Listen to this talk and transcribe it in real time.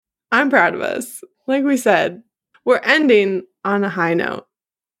I'm proud of us. Like we said, we're ending on a high note,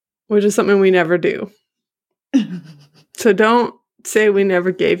 which is something we never do. So don't say we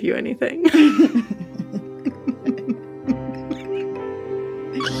never gave you anything.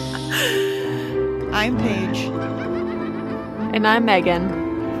 I'm Paige. And I'm Megan.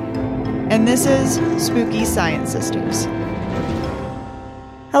 And this is Spooky Science Sisters.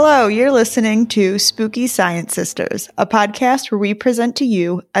 Hello, you're listening to Spooky Science Sisters, a podcast where we present to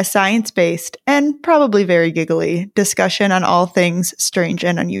you a science-based and probably very giggly discussion on all things strange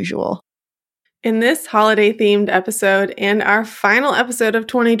and unusual. In this holiday-themed episode and our final episode of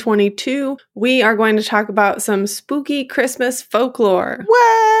 2022, we are going to talk about some spooky Christmas folklore.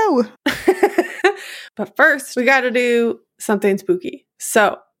 Whoa! But first, we got to do something spooky.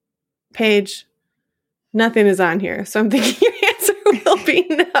 So, Paige, nothing is on here, so I'm thinking your answer will be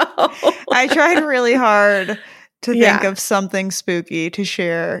no. I tried really hard to think of something spooky to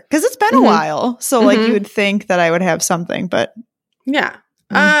share, because it's been a while, so like you would think that I would have something, but... Yeah.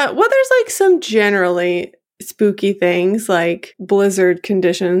 Well, there's like some generally spooky things like blizzard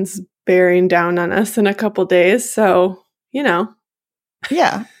conditions bearing down on us in a couple days. So, you know.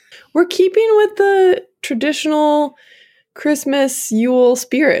 Yeah. We're keeping with the traditional Christmas Yule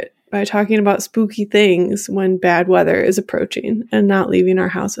spirit by talking about spooky things when bad weather is approaching and not leaving our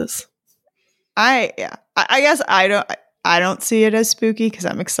houses. I guess I don't see it as spooky because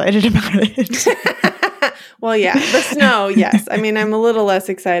I'm excited about it. Well, yeah, the snow, yes. I mean, I'm a little less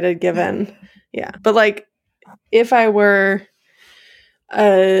excited given, But like, if I were,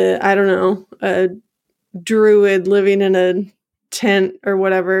 I don't know, a druid living in a tent or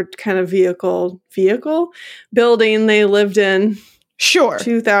whatever kind of vehicle building they lived in, sure,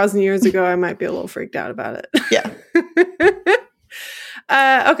 2,000 years ago, I might be a little freaked out about it. Yeah.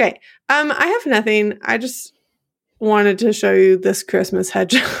 Okay. I have nothing. I just wanted to show you this Christmas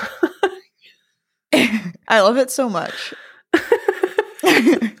hedgehog. I love it so much.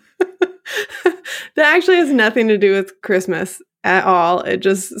 That actually has nothing to do with Christmas at all. It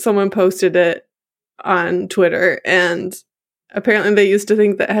just, someone posted it on Twitter, and apparently they used to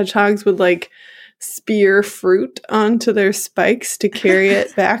think that hedgehogs would like spear fruit onto their spikes to carry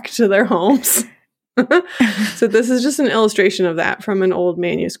it back to their homes. So this is just an illustration of that from an old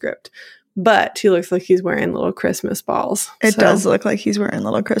manuscript. But he looks like he's wearing little Christmas balls. It does look like he's wearing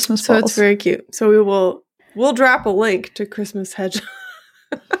little Christmas balls. So it's very cute. So we'll drop a link to Christmas hedgehog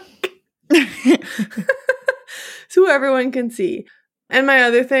so everyone can see. And my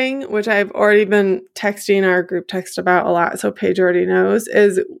other thing, which I've already been texting our group text about a lot, so Paige already knows,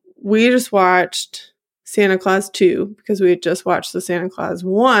 is we just watched Santa Claus 2 because we had just watched the Santa Claus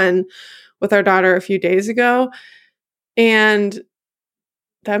 1 with our daughter a few days ago. And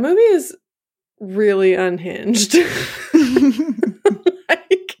that movie is really unhinged.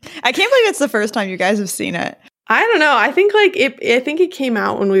 I can't believe it's the first time you guys have seen it. I don't know. I think it came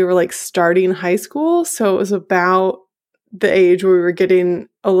out when we were like starting high school, so it was about the age where we were getting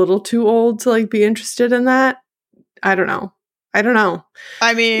a little too old to like be interested in that. I don't know.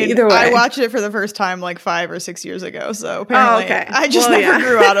 I mean, either way. I watched it for the first time like 5 or 6 years ago, so apparently I just never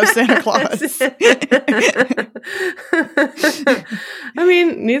grew out of Santa Claus. I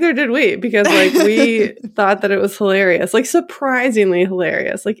mean, neither did we, because like we thought that it was hilarious, like surprisingly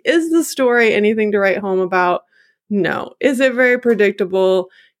hilarious. Like, is the story anything to write home about? No. Is it very predictable?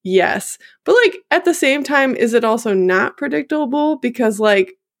 Yes. But like at the same time, is it also not predictable? Because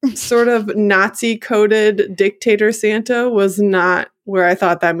like sort of Nazi coded dictator Santa was not where I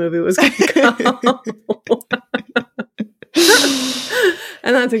thought that movie was going to go.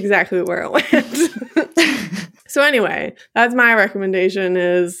 And that's exactly where it went. So anyway, that's my recommendation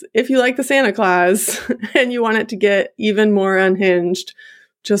is if you like the Santa Claus and you want it to get even more unhinged,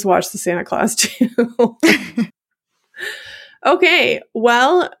 just watch the Santa Claus 2. Okay,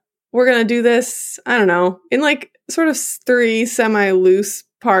 well, we're going to do this, I don't know, in like sort of 3 semi-loose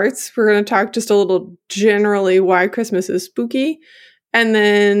parts. We're going to talk just a little generally why Christmas is spooky, and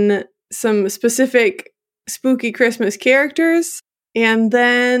then some specific spooky Christmas characters, and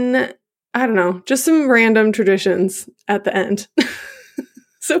then, I don't know, just some random traditions at the end.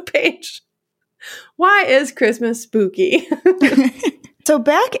 So Paige, why is Christmas spooky? So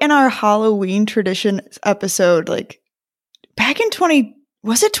back in our Halloween tradition episode, like back in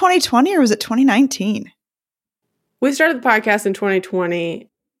was it 2020 or was it 2019? We started the podcast in 2020.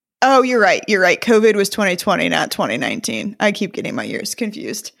 Oh, you're right. COVID was 2020, not 2019. I keep getting my years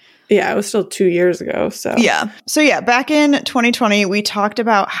confused. Yeah, it was still 2 years ago. So yeah, back in 2020, we talked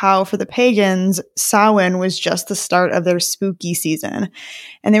about how for the pagans, Samhain was just the start of their spooky season.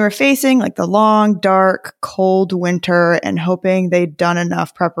 And they were facing like the long, dark, cold winter and hoping they'd done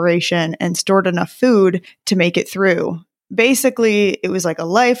enough preparation and stored enough food to make it through. Basically, it was like a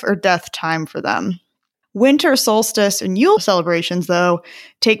life or death time for them. Winter solstice and Yule celebrations, though,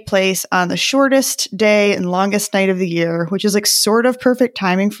 take place on the shortest day and longest night of the year, which is like sort of perfect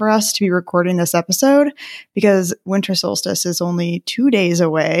timing for us to be recording this episode because winter solstice is only 2 days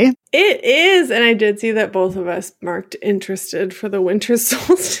away. It is. And I did see that both of us marked interested for the winter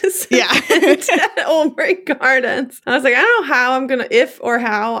solstice event at Old Brick Gardens. I was like, I don't know how I'm going to, if or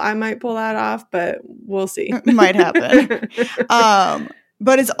how I might pull that off, but we'll see. It might happen.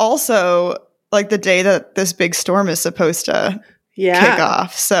 But it's also like the day that this big storm is supposed to kick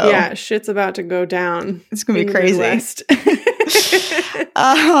off. So yeah, shit's about to go down. It's going to be crazy.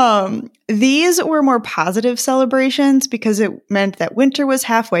 These were more positive celebrations because it meant that winter was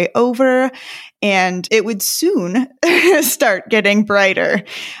halfway over and it would soon start getting brighter,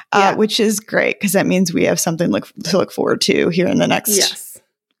 which is great because that means we have something to look forward to here in the next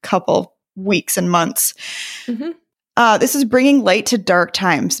couple weeks and months. Mm-hmm. This is bringing light to dark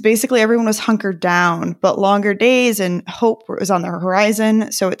times. Basically, everyone was hunkered down, but longer days and hope was on the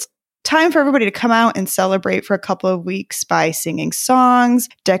horizon. So it's time for everybody to come out and celebrate for a couple of weeks by singing songs,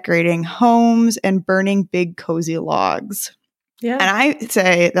 decorating homes, and burning big cozy logs. Yeah. And I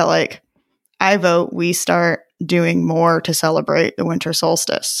say that, like, I vote we start doing more to celebrate the winter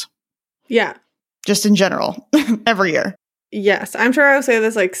solstice. Yeah. Just in general, every year. Yes, I'm sure I'll say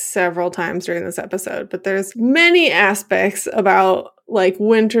this like several times during this episode, but there's many aspects about like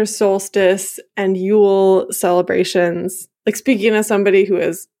winter solstice and Yule celebrations. Like speaking as somebody who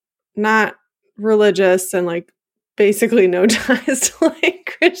is not religious and like basically no ties to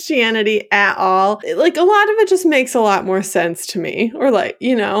like Christianity at all, like a lot of it just makes a lot more sense to me, or like,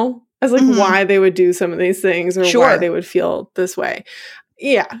 you know, as like why they would do some of these things or why they would feel this way.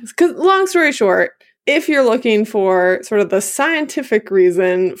 Yeah, because long story short, if you're looking for sort of the scientific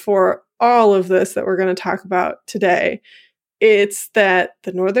reason for all of this that we're going to talk about today, it's that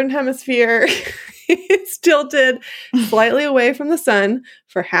the Northern Hemisphere is tilted slightly away from the sun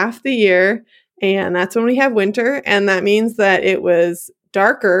for half the year. And that's when we have winter. And that means that it was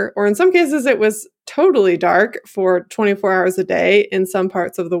darker, or in some cases, it was totally dark for 24 hours a day in some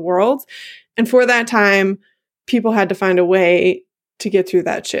parts of the world. And for that time, people had to find a way to get through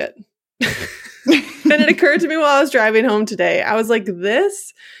that shit. And it occurred to me while I was driving home today. I was like,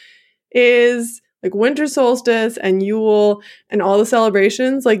 this is like winter solstice and Yule and all the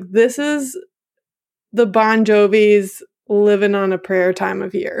celebrations. Like, this is the Bon Jovi's living on a prayer time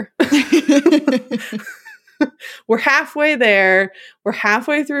of year. We're halfway there. We're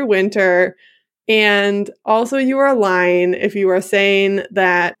halfway through winter. And also, you are lying if you are saying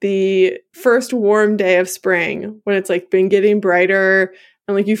that the first warm day of spring, when it's like been getting brighter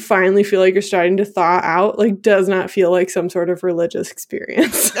and like you finally feel like you're starting to thaw out, like does not feel like some sort of religious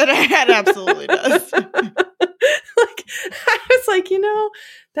experience. It absolutely does. Like, I was like, you know,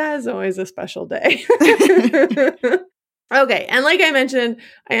 that is always a special day. Okay. And like I mentioned,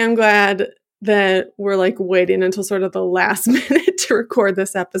 I am glad that we're like waiting until sort of the last minute to record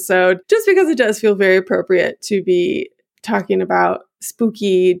this episode, just because it does feel very appropriate to be talking about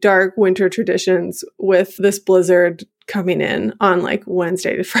spooky, dark winter traditions with this blizzard coming in on like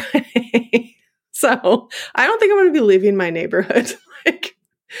Wednesday to Friday. So I don't think I'm going to be leaving my neighborhood like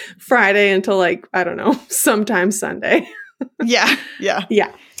Friday until like, I don't know, sometime Sunday. Yeah.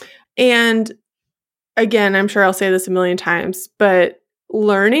 And again, I'm sure I'll say this a million times, but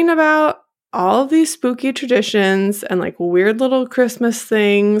learning about all of these spooky traditions and like weird little Christmas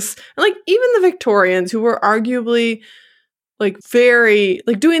things, and like even the Victorians, who were arguably like very,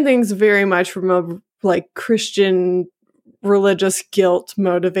 like doing things very much from a like Christian religious guilt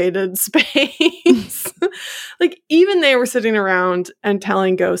motivated space. Like even they were sitting around and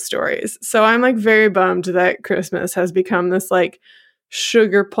telling ghost stories. So I'm like very bummed that Christmas has become this like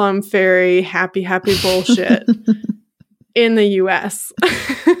sugar plum fairy happy bullshit in the US.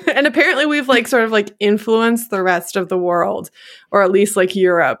 And apparently we've like sort of like influenced the rest of the world, or at least like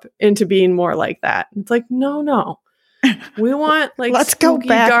Europe, into being more like that. It's like, no. We want like let's go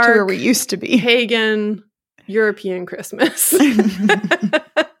back to where we used to be. Pagan European Christmas.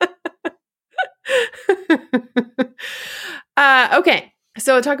 Okay.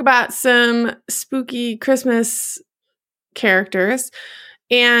 So I'll talk about some spooky Christmas characters.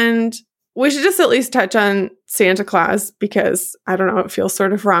 And we should just at least touch on Santa Claus because, I don't know, it feels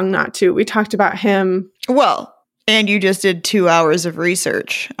sort of wrong not to. We talked about him. Well, and you just did 2 hours of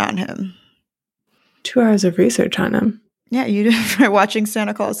research on him. 2 hours of research on him? Yeah, you did by watching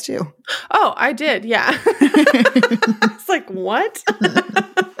Santa Claus too. Oh, I did, yeah. It's like, what? What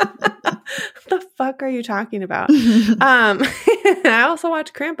the fuck are you talking about? I also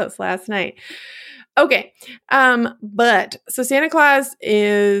watched Krampus last night. Okay. But so Santa Claus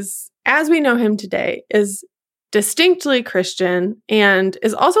is, as we know him today, is distinctly Christian and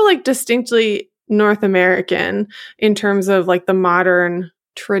is also like distinctly North American in terms of like the modern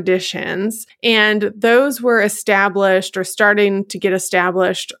traditions. And those were established or starting to get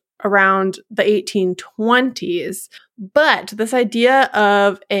established around the 1820s. But this idea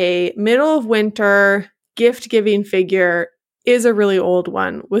of a middle of winter gift giving figure is a really old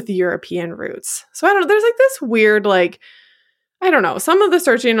one with European roots. So I don't know, there's like this weird, like, I don't know, some of the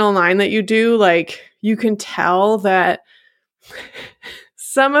searching online that you do, like, you can tell that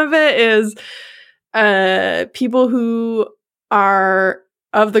some of it is people who are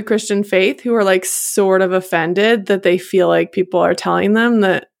of the Christian faith who are like sort of offended that they feel like people are telling them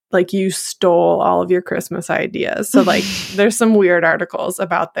that like you stole all of your Christmas ideas. So like there's some weird articles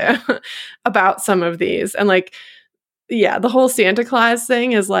about about some of these. And like, yeah, the whole Santa Claus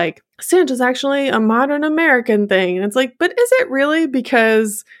thing is like, Santa's actually a modern American thing. And it's like, but is it really?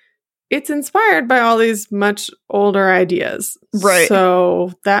 Because it's inspired by all these much older ideas. Right.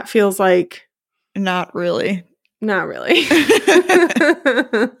 So that feels like... Not really. Not really.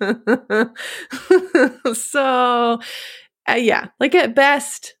 So, yeah, like at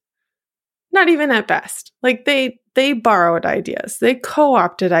best, not even at best, like they borrowed ideas. They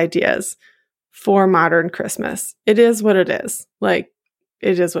co-opted ideas for modern Christmas. It is what it is. Like,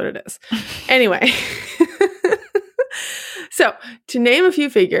 it is what it is. Anyway. So, to name a few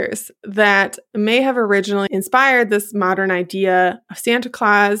figures that may have originally inspired this modern idea of Santa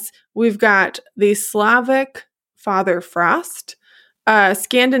Claus, we've got the Slavic Father Frost,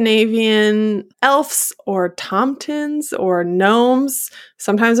 Scandinavian elves or tomtins or gnomes.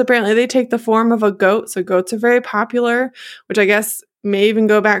 Sometimes apparently they take the form of a goat, so goats are very popular, which I guess may even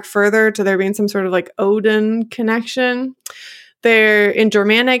go back further to there being some sort of like Odin connection. They're in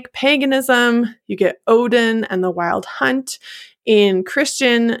Germanic paganism, you get Odin and the Wild Hunt. In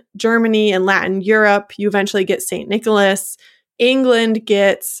Christian Germany and Latin Europe, you eventually get St. Nicholas. England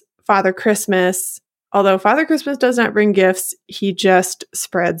gets Father Christmas. Although Father Christmas does not bring gifts, he just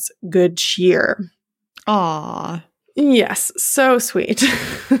spreads good cheer. Aww. Yes, so sweet.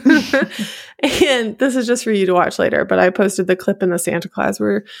 And this is just for you to watch later, but I posted the clip in the Santa Claus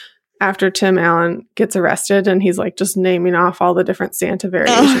where after Tim Allen gets arrested and he's like just naming off all the different Santa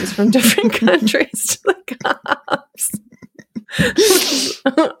variations from different countries to the cops.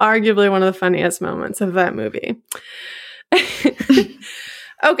 Arguably one of the funniest moments of that movie.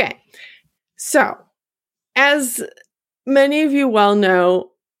 Okay. So, as many of you well know,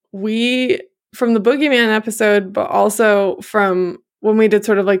 we, from the Boogeyman episode, but also from when we did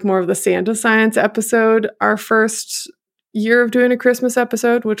sort of like more of the Santa Science episode, our first year of doing a Christmas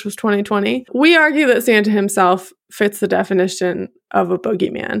episode, which was 2020, we argue that Santa himself fits the definition of a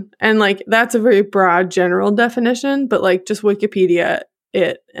boogeyman. And like, that's a very broad general definition, but like just Wikipedia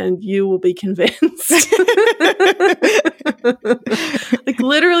it and you will be convinced. Like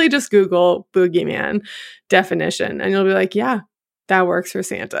literally just Google boogeyman definition and you'll be like, yeah, that works for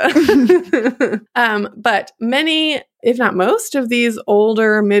Santa. But many, if not most, of these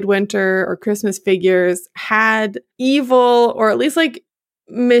older midwinter or Christmas figures had evil or at least like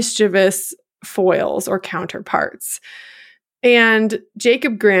mischievous foils or counterparts. And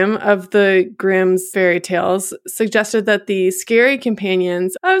Jacob Grimm of the Grimm's fairy tales suggested that the scary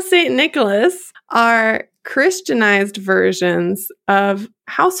companions of St. Nicholas are Christianized versions of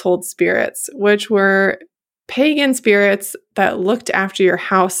household spirits, which were pagan spirits that looked after your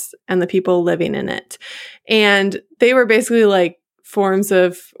house and the people living in it. And they were basically like forms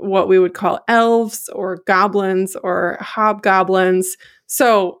of what we would call elves or goblins or hobgoblins.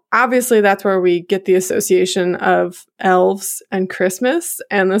 So obviously that's where we get the association of elves and Christmas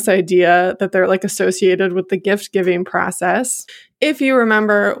and this idea that they're like associated with the gift giving process. If you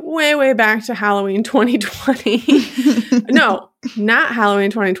remember way, way back to Halloween 2020, no, not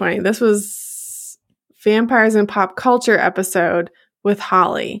Halloween 2020. This was Vampires and Pop Culture episode with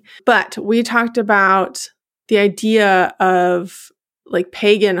Holly. But we talked about the idea of like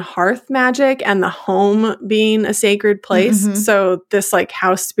pagan hearth magic and the home being a sacred place. Mm-hmm. So this like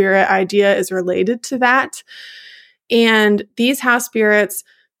house spirit idea is related to that. And these house spirits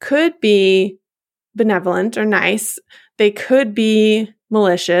could be benevolent or nice. They could be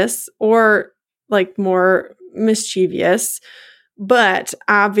malicious or like more mischievous. But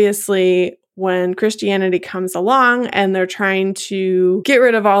obviously, when Christianity comes along and they're trying to get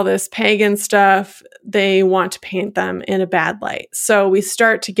rid of all this pagan stuff, they want to paint them in a bad light. So we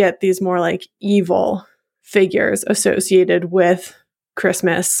start to get these more like evil figures associated with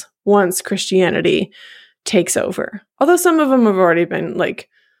Christmas once Christianity takes over. Although some of them have already been like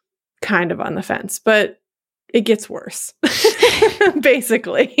kind of on the fence, but it gets worse,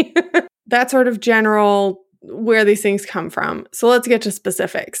 basically. That sort of general where these things come from. So let's get to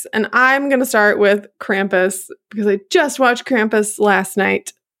specifics. And I'm going to start with Krampus because I just watched Krampus last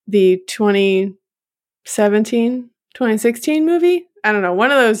night, the 2016 movie. I don't know, one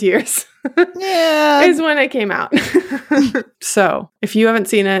of those years. Yeah. Is when it came out. So if you haven't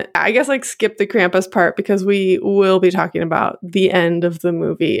seen it, I guess like skip the Krampus part because we will be talking about the end of the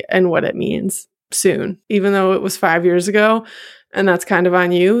movie and what it means soon. Even though it was 5 years ago and that's kind of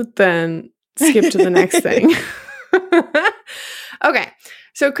on you, then skip to the next thing. Okay.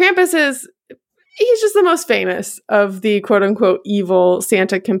 So Krampus he's just the most famous of the quote unquote evil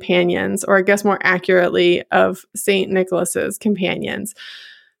Santa companions, or I guess more accurately of St. Nicholas's companions.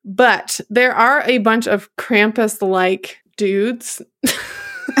 But there are a bunch of Krampus-like dudes,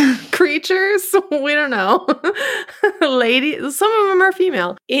 creatures, we don't know, ladies, some of them are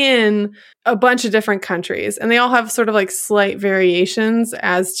female, in a bunch of different countries. And they all have sort of like slight variations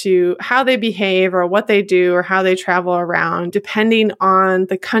as to how they behave or what they do or how they travel around, depending on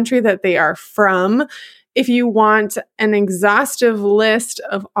the country that they are from. If you want an exhaustive list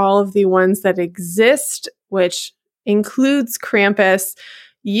of all of the ones that exist, which includes Krampus,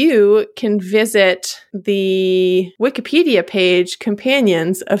 you can visit the Wikipedia page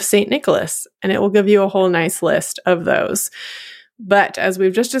Companions of St. Nicholas, and it will give you a whole nice list of those. But as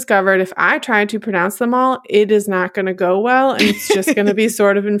we've just discovered, if I try to pronounce them all, it is not going to go well, and it's just going to be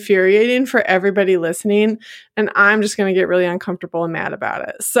sort of infuriating for everybody listening, and I'm just going to get really uncomfortable and mad about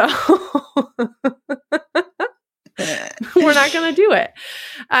it. So we're not going to do it.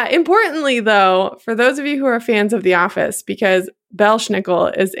 Importantly, though, for those of you who are fans of The Office, because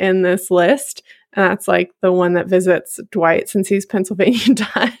Belsnickel is in this list, and that's like the one that visits Dwight since he's Pennsylvania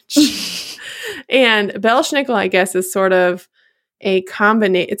Dutch. And Belsnickel, I guess, is sort of a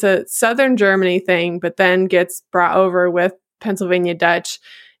combination. It's a Southern Germany thing, but then gets brought over with Pennsylvania Dutch.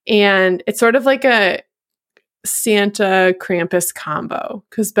 And it's sort of like a Santa Krampus combo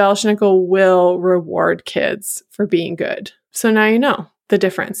because Belsnickel will reward kids for being good. So now you know the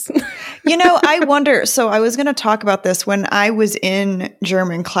difference. I wonder. So I was going to talk about this when I was in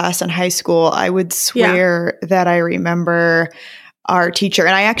German class in high school. I would swear that I remember our teacher,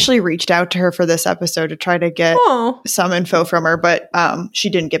 and I actually reached out to her for this episode to try to get some info from her, but she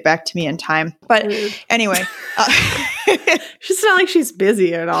didn't get back to me in time. But anyway, she's not like she's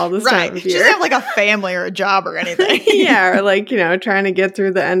busy at all this time of year. She doesn't have like a family or a job or anything. Yeah, or like, trying to get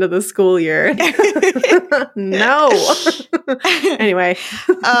through the end of the school year. No. Anyway.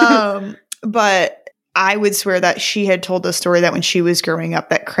 But I would swear that she had told the story that when she was growing up,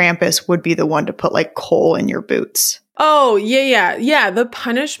 that Krampus would be the one to put like coal in your boots. Oh, yeah. Yeah, the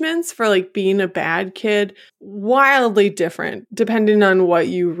punishments for like being a bad kid, wildly different depending on what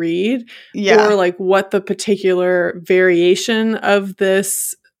you read. Yeah. Or like what the particular variation of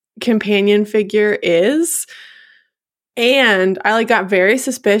this companion figure is. And I like got very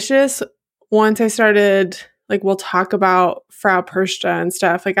suspicious once I started, like we'll talk about Frau Perchta and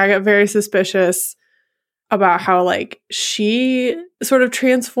stuff. Like I got very suspicious about how like she sort of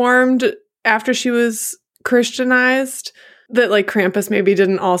transformed after she was Christianized, that like Krampus maybe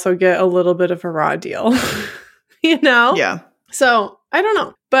didn't also get a little bit of a raw deal, Yeah. So I don't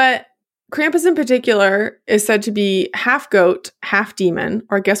know. But Krampus in particular is said to be half goat, half demon,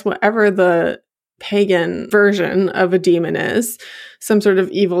 or I guess whatever the pagan version of a demon is, some sort of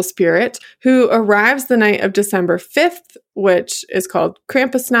evil spirit, who arrives the night of December 5th, which is called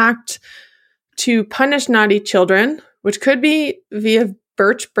Krampusnacht, to punish naughty children, which could be via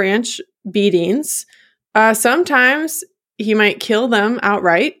birch branch beatings. Sometimes he might kill them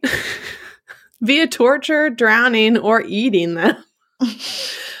outright via torture, drowning, or eating them,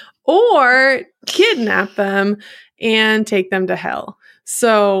 or kidnap them and take them to hell.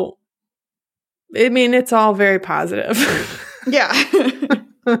 So, I mean, it's all very positive. Yeah.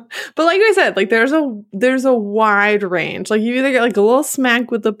 But like I said, like there's a wide range. Like you either get like a little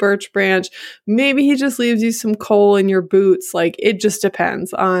smack with the birch branch, maybe he just leaves you some coal in your boots. Like it just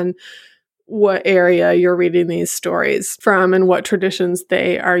depends on what area you're reading these stories from and what traditions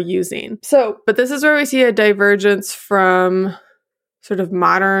they are using. So, but this is where we see a divergence from sort of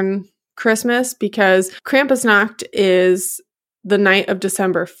modern Christmas because Krampusnacht is the night of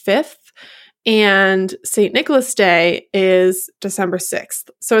December 5th and St. Nicholas Day is December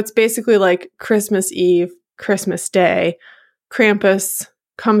 6th. So it's basically like Christmas Eve, Christmas Day. Krampus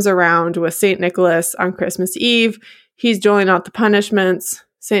comes around with St. Nicholas on Christmas Eve. He's doling out the punishments.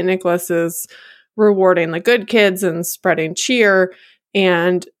 St. Nicholas is rewarding the good kids and spreading cheer.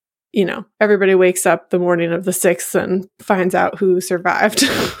 And, you know, everybody wakes up the morning of the 6th and finds out who survived.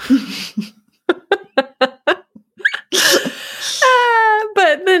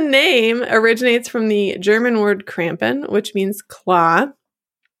 But the name originates from the German word Krampen, which means claw.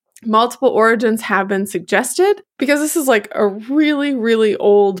 Multiple origins have been suggested because this is like a really, really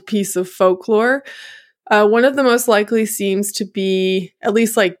old piece of folklore. One of the most likely seems to be, at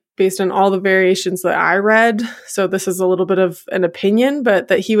least like based on all the variations that I read, so this is a little bit of an opinion, but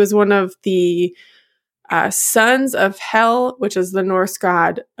that he was one of the sons of Hel, which is the Norse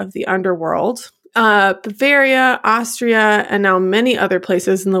god of the underworld. Bavaria, Austria, and now many other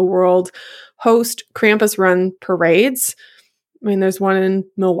places in the world host Krampus-run parades. I mean, there's one in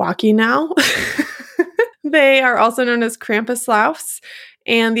Milwaukee now. They are also known as Krampuslaufs.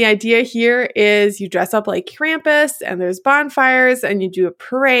 And the idea here is you dress up like Krampus and there's bonfires and you do a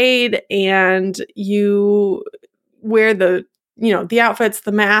parade and you wear the outfits,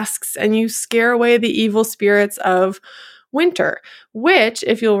 the masks, and you scare away the evil spirits of winter, which,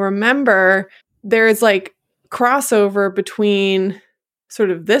 if you'll remember, there's like crossover between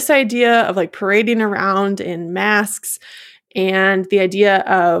sort of this idea of like parading around in masks and the idea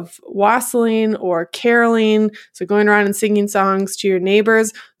of wassailing or caroling, so going around and singing songs to your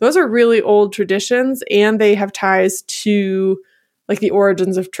neighbors. Those are really old traditions, and they have ties to like the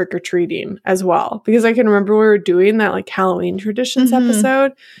origins of trick-or-treating as well. Because I can remember we were doing that like Halloween traditions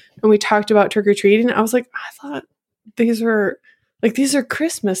episode, and we talked about trick-or-treating. I was like, I thought these are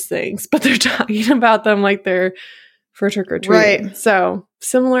Christmas things, but they're talking about them like they're for trick-or-treating. Right. So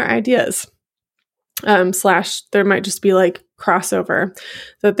similar ideas. / there might just be like crossover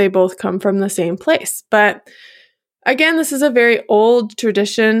that they both come from the same place. But again, this is a very old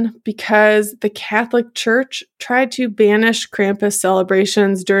tradition because the Catholic Church tried to banish Krampus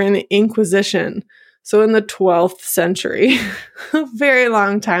celebrations during the Inquisition. So in the 12th century, a very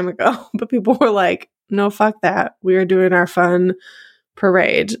long time ago. But people were like, no, fuck that. We are doing our fun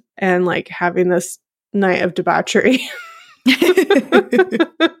parade and like having this night of debauchery.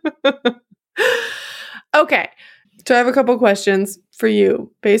 Okay, so I have a couple questions for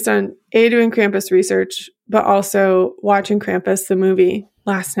you based on doing Krampus research, but also watching Krampus, the movie,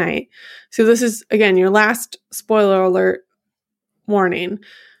 last night. So this is, again, your last spoiler alert warning.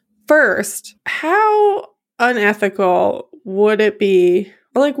 First, how unethical would it be,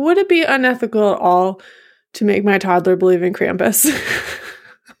 or like, would it be unethical at all to make my toddler believe in Krampus?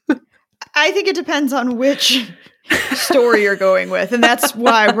 I think it depends on which story you're going with, and that's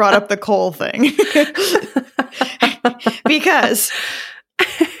why I brought up the coal thing. Because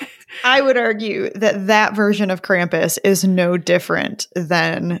I would argue that version of Krampus is no different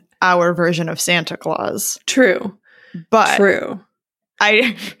than our version of Santa Claus. True. But true.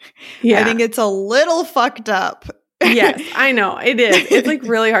 I think it's a little fucked up. Yes, I know. It is. It's like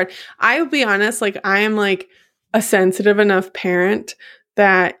really hard. I will be honest, like I am like a sensitive enough parent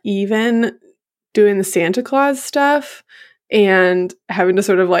that even doing the Santa Claus stuff and having to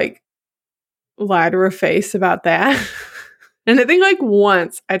sort of like lie to her face about that. And I think like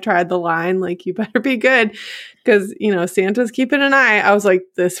once I tried the line, like, you better be good because, you know, Santa's keeping an eye. I was like,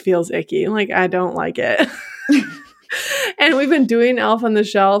 this feels icky. Like, I don't like it. And we've been doing Elf on the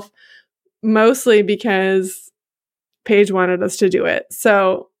Shelf mostly because Paige wanted us to do it.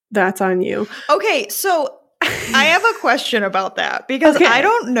 So that's on you. Okay, so I have a question about that because I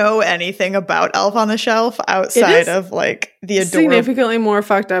don't know anything about Elf on the Shelf outside of like the adorable. Significantly more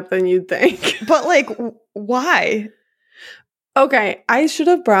fucked up than you'd think. But like, why? Okay, I should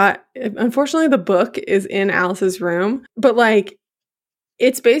have brought. Unfortunately, the book is in Alice's room, but like,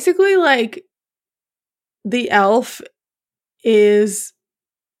 it's basically like the elf is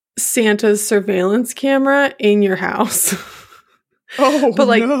Santa's surveillance camera in your house. Oh, but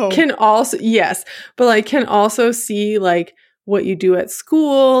like no. can also see like what you do at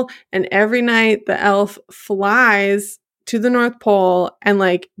school, and every night the elf flies to the North Pole and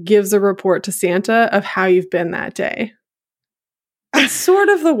like gives a report to Santa of how you've been that day. It's sort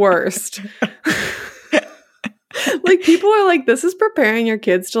of the worst. Like, people are like, this is preparing your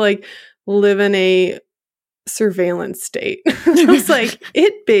kids to like live in a surveillance state. I was like,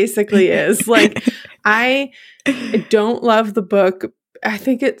 it basically is. Like, I don't love the book. I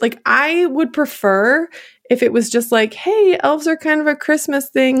think it, like, I would prefer if it was just like, hey, elves are kind of a Christmas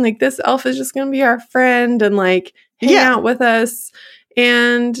thing. Like this elf is just going to be our friend and like hang out with us.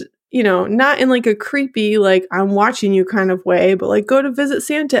 And, you know, not in like a creepy, like I'm watching you kind of way, but like go to visit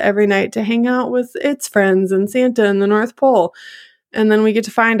Santa every night to hang out with its friends and Santa in the North Pole. And then we get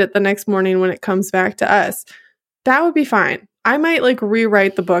to find it the next morning when it comes back to us. That would be fine. I might like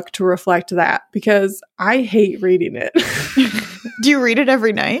rewrite the book to reflect that because I hate reading it. Do you read it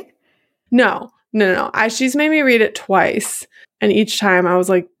every night? No. She's made me read it twice. And each time I was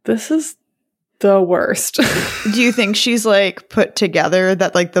like, this is the worst. Do you think she's like put together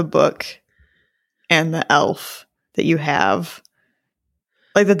that like the book and the elf that you have,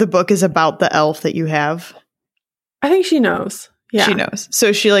 like that the book is about the elf that you have? I think she knows. Yeah. She knows.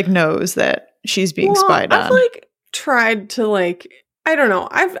 So she like knows that she's being spied on. I've like tried to like, I don't know.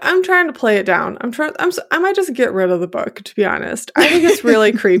 I'm trying to play it down. I might just get rid of the book, to be honest. I think it's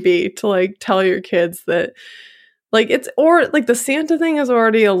really creepy to like tell your kids that like it's, or like the Santa thing is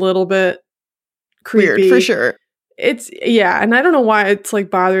already a little bit creepy. Weird, for sure. It's, yeah. And I don't know why it's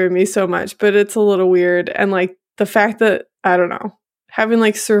like bothering me so much, but it's a little weird. And like the fact that, I don't know, having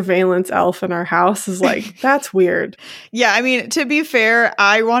like surveillance elf in our house is like, that's weird. Yeah, I mean, to be fair,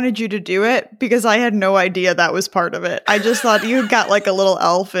 I wanted you to do it because I had no idea that was part of it. I just thought you got like a little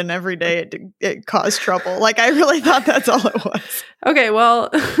elf and every day it caused trouble. Like, I really thought that's all it was. Okay, well,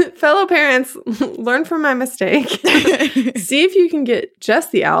 fellow parents, learn from my mistake. See if you can get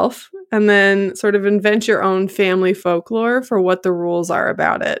just the elf and then sort of invent your own family folklore for what the rules are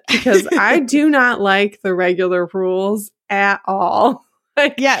about it. Because I do not like the regular rules at all.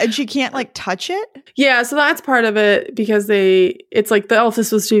 Yeah, and she can't like touch it? Yeah, so that's part of it because it's like the elf is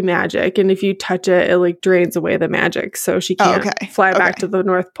supposed to be magic, and if you touch it, it like drains away the magic, so she can't fly back to the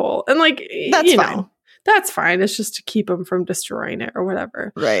North Pole. And like, that's fine. That's fine. It's just to keep them from destroying it or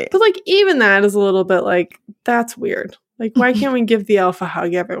whatever. Right. But like, even that is a little bit like, that's weird. Like, why can't we give the elf a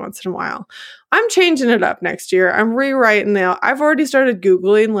hug every once in a while? I'm changing it up next year. I'm rewriting the elf. I've already started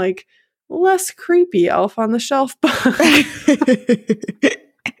Googling like, less creepy elf on the shelf book.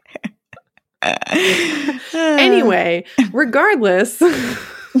 Anyway, regardless,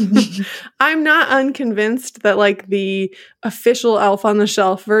 I'm not unconvinced that like the official elf on the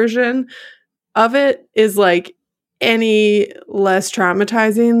shelf version of it is like any less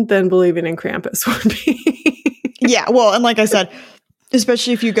traumatizing than believing in Krampus would be. Yeah, well, and like I said,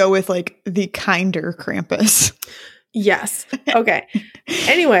 especially if you go with like the kinder Krampus. Yes. Okay.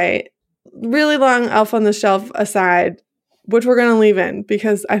 Anyway, really long elf on the shelf aside, which we're going to leave in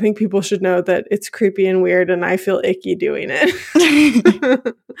because I think people should know that it's creepy and weird and I feel icky doing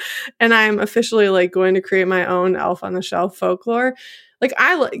it. And I'm officially like going to create my own elf on the shelf folklore. Like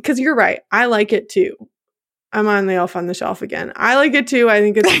because you're right. I like it too. I'm on the elf on the shelf again. I like it too. I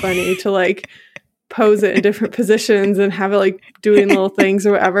think it's funny to like pose it in different positions and have it like doing little things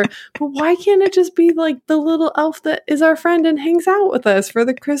or whatever. But why can't it just be like the little elf that is our friend and hangs out with us for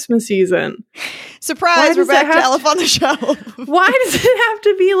the Christmas season? Surprise, we're back to elf on the shelf. Why does it have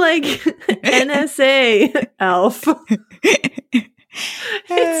to be like NSA elf?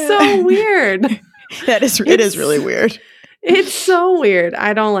 It's so weird. It is really weird. It's so weird.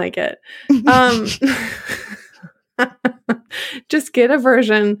 I don't like it. Just get a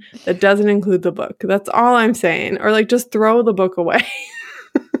version that doesn't include the book. That's all I'm saying. Or like just throw the book away.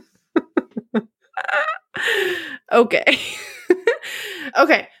 Okay.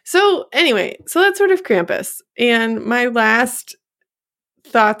 Okay. So anyway, so that's sort of Krampus. And my last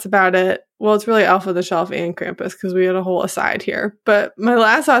thoughts about it, well, it's really Elf on the Shelf and Krampus because we had a whole aside here. But my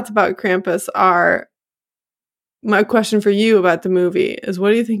last thoughts about Krampus are, my question for you about the movie is, what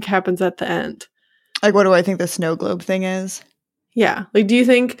do you think happens at the end? Like, what do I think the snow globe thing is? Yeah. Like, do you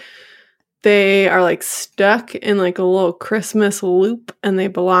think they are, like, stuck in, like, a little Christmas loop and they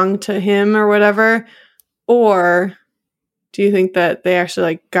belong to him or whatever? Or do you think that they actually,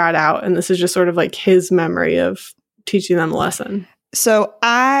 like, got out and this is just sort of, like, his memory of teaching them a lesson? So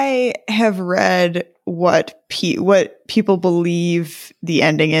I have read what people believe the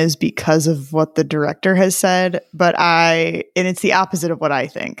ending is because of what the director has said, and it's the opposite of what I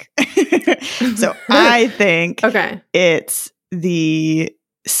think. So I think it's the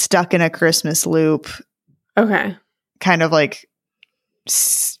stuck in a Christmas loop. Okay. Kind of like,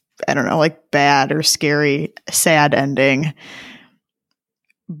 I don't know, like bad or scary, sad ending.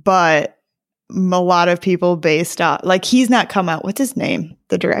 But a lot of people based on, like, he's not come out. What's his name?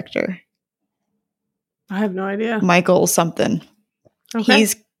 The director. I have no idea. Michael something. Okay.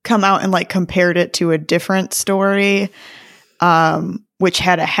 He's come out and like compared it to a different story, which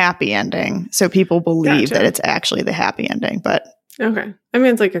had a happy ending. So people believe that it's actually the happy ending, but Okay. I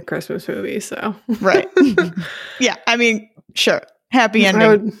mean, it's like a Christmas movie, so. Right. Yeah. I mean, sure. Happy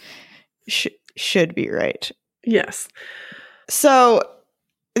ending should be right. Yes. So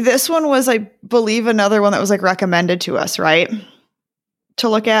this one was, I believe, another one that was like recommended to us, right? To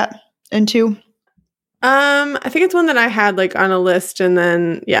look at into. I think it's one that I had like on a list, and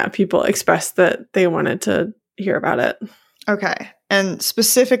then people expressed that they wanted to hear about it. Okay. And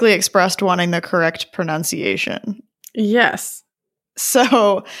specifically expressed wanting the correct pronunciation. Yes.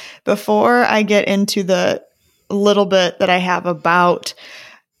 So before I get into the little bit that I have about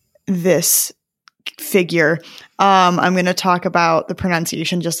this figure, I'm going to talk about the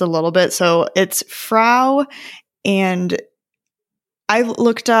pronunciation just a little bit. So it's Frau, and I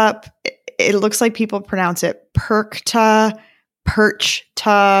looked up, it looks like people pronounce it Perchta,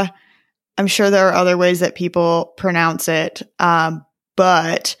 Perchta. I'm sure there are other ways that people pronounce it,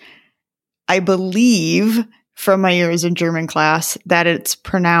 but I believe from my years in German class that it's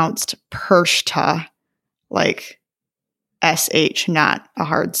pronounced Perchta, like SH, not a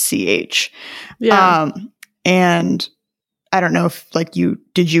hard CH. Yeah. And I don't know if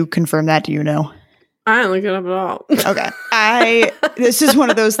did you confirm that? Do you know? I didn't look it up at all. Okay. This is one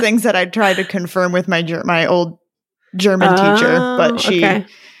of those things that I tried to confirm with my old German teacher, but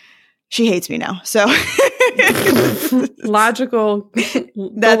she hates me now. So logical.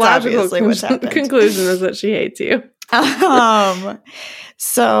 That's obviously what's happened. Conclusion is that she hates you.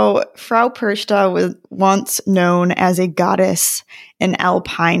 So Frau Perchta was once known as a goddess in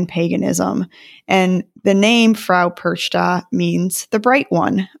Alpine paganism, and the name Frau Perchta means the bright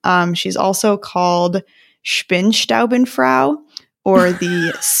one. She's also called Spinnstaubenfrau, or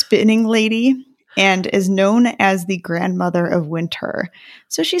the spinning lady, and is known as the grandmother of winter.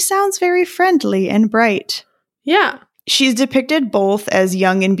 So she sounds very friendly and bright. Yeah. She's depicted both as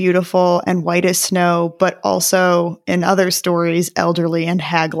young and beautiful and white as snow, but also in other stories, elderly and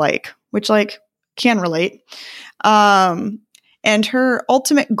hag-like, which can relate. And her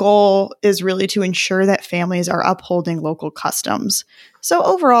ultimate goal is really to ensure that families are upholding local customs. So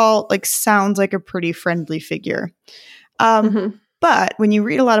overall, sounds like a pretty friendly figure. But when you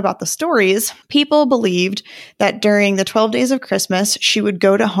read a lot about the stories, people believed that during the 12 days of Christmas, she would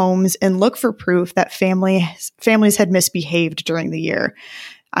go to homes and look for proof that families had misbehaved during the year.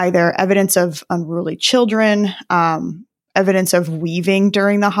 Either evidence of unruly children, evidence of weaving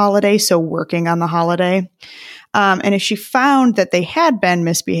during the holiday, so working on the holiday. And if she found that they had been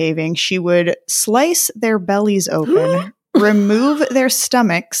misbehaving, she would slice their bellies open, remove their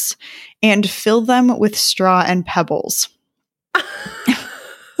stomachs, and fill them with straw and pebbles.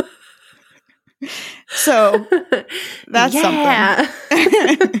 So that's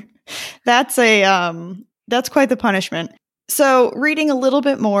something. That's quite the punishment. So reading a little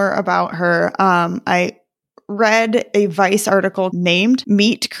bit more about her, I read a Vice article named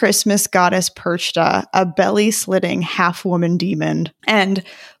Meet Christmas Goddess Perchta, a belly-slitting half-woman demon. And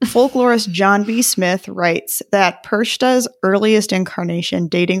folklorist John B. Smith writes that Perchta's earliest incarnation,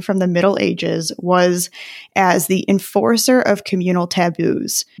 dating from the Middle Ages, was as the enforcer of communal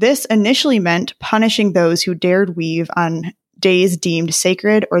taboos. This initially meant punishing those who dared weave on days deemed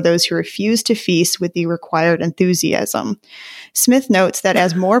sacred or those who refused to feast with the required enthusiasm. Smith notes that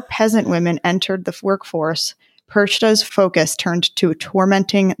as more peasant women entered the workforce, Perchta's focus turned to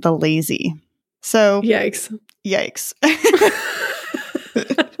tormenting the lazy. So, yikes.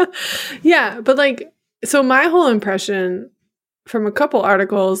 Yeah, but so my whole impression from a couple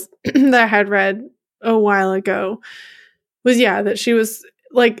articles that I had read a while ago was, that she was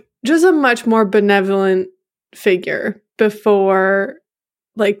just a much more benevolent figure before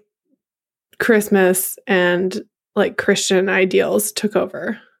Christmas and Christian ideals took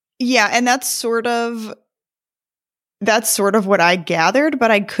over. Yeah, and that's sort of what I gathered,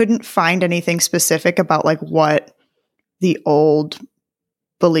 but I couldn't find anything specific about what the old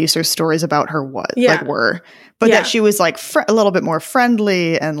beliefs or stories about her were. But that she was a little bit more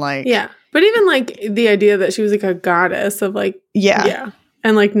friendly and But even the idea that she was a goddess of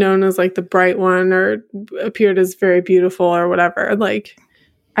and known as the bright one or appeared as very beautiful or whatever.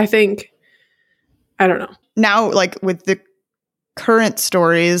 I think, I don't know. Now, with the current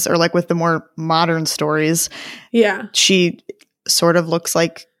stories or with the more modern stories, she sort of looks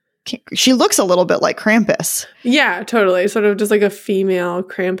she looks a little bit like Krampus. Yeah, totally. Sort of just a female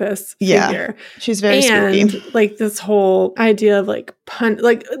Krampus figure. She's very spooky. This whole idea of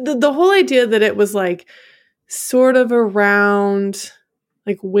the whole idea that it was sort of around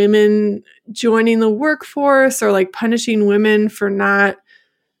women joining the workforce or punishing women for not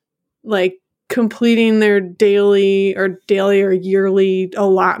completing their daily or yearly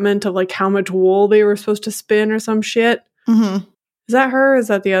allotment of how much wool they were supposed to spin or some shit. Mm-hmm. Is that her or is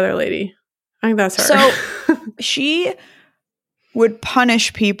that the other lady? I think that's her. So she would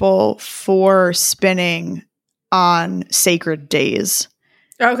punish people for spinning on sacred days.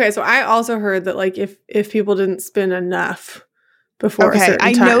 Okay, so I also heard that like if people didn't spin enough before a certain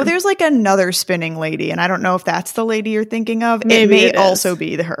I time. know there's like another spinning lady, and I don't know if that's the lady you're thinking of. Maybe it may it also is.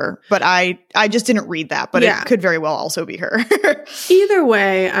 be her, but I just didn't read that, but Yeah. it could very well also be her. Either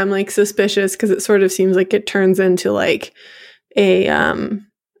way, I'm like suspicious because it sort of seems like it turns into like a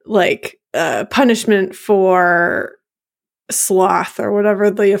punishment for sloth or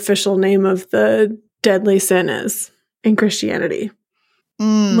whatever the official name of the deadly sin is in Christianity.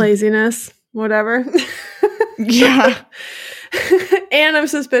 Laziness, whatever. Yeah. And I'm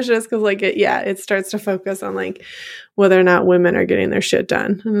suspicious because like it starts to focus on like whether or not women are getting their shit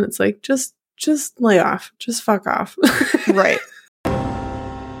done. And it's like just lay off. Just fuck off. Right.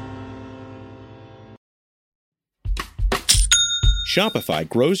 Shopify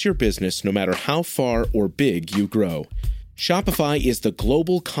grows your business no matter how far or big you grow. Shopify is the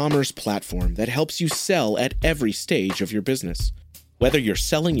global commerce platform that helps you sell at every stage of your business. Whether you're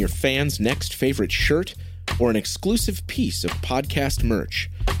selling your fans' next favorite shirt or an exclusive piece of podcast merch,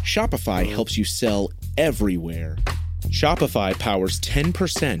 Shopify helps you sell everywhere. Shopify powers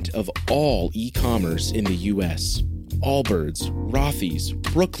 10% of all e-commerce in the U.S. Allbirds, Rothy's,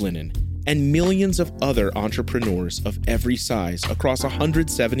 Brooklinen, and millions of other entrepreneurs of every size across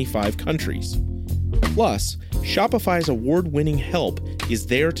 175 countries. Plus, Shopify's award-winning help is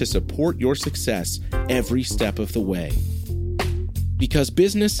there to support your success every step of the way. Because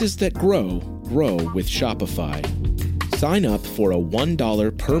businesses that grow with Shopify. Sign up for a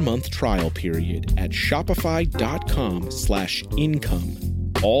 $1 per month trial period at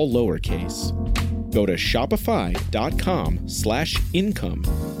shopify.com/income, all lowercase. Go to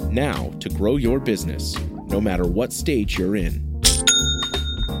shopify.com/income now to grow your business, no matter what stage you're in.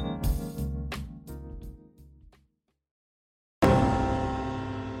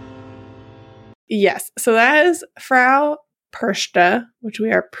 Yes. So that is Frau Perchta, which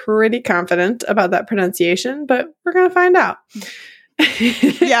we are pretty confident about that pronunciation, but we're going to find out.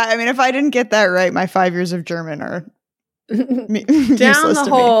 Yeah, I mean, if I didn't get that right, my 5 years of German are down the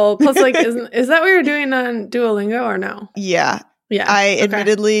hole. Plus, like, is that what you're doing on Duolingo or no? Yeah. Yeah. I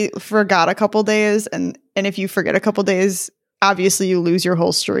admittedly forgot a couple days, and if you forget a couple days, obviously you lose your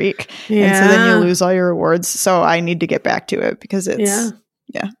whole streak. Yeah. And so then you lose all your rewards. So I need to get back to it because it's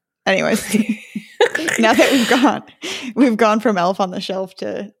Anyways, now that we've gone from Elf on the Shelf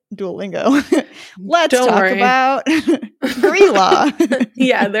to Duolingo, let's talk about Grilla.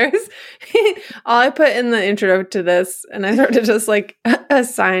 Yeah, there's all I put in the intro to this, and I sort of just like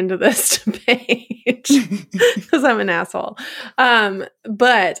assigned this to Paige because I'm an asshole.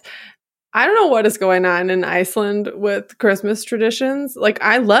 But I don't know what is going on in Iceland with Christmas traditions. Like,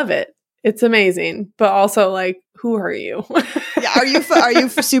 I love it. It's amazing, but also like, who are you? Yeah, are you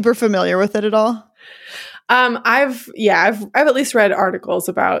super familiar with it at all? I've at least read articles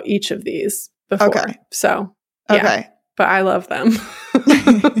about each of these before. Okay. So yeah, but I love them.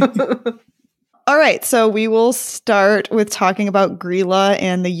 All right, so we will start with talking about Grilla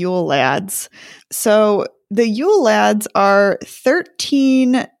and the Yule Lads. So the Yule Lads are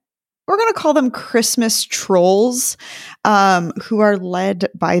 13. We're going to call them Christmas trolls, who are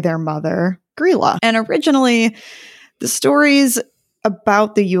led by their mother, Grilla. And originally, the stories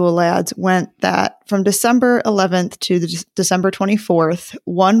about the Yule Lads went that from December 11th to December 24th,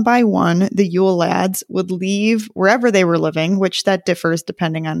 one by one, the Yule Lads would leave wherever they were living, which that differs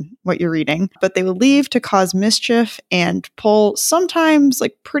depending on what you're reading. But they would leave to cause mischief and pull sometimes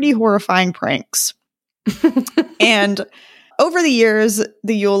like pretty horrifying pranks. And over the years,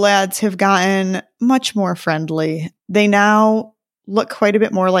 the Yule Lads have gotten much more friendly. They now look quite a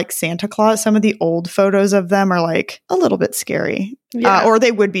bit more like Santa Claus. Some of the old photos of them are like a little bit scary, or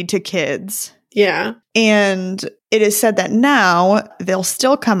they would be to kids. Yeah. And it is said that now they'll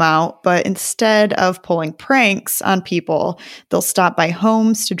still come out, but instead of pulling pranks on people, they'll stop by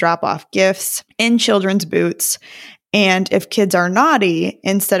homes to drop off gifts in children's boots. And if kids are naughty,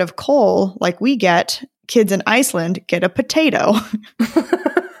 instead of coal like we get, kids in Iceland get a potato.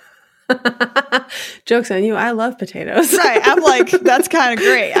 Joke's on you. I love potatoes. Right. I'm like, that's kind of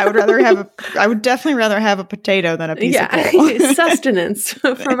great. I would definitely rather have a potato than a piece of coal. Sustenance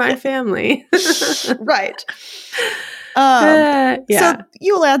for my family. Right. Yeah. So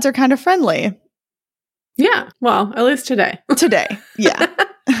Yule Lads are kind of friendly. Yeah. Well, at least today. Yeah.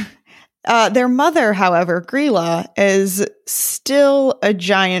 Their mother, however, Grilla, is still a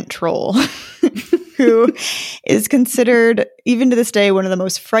giant troll who is considered, even to this day, one of the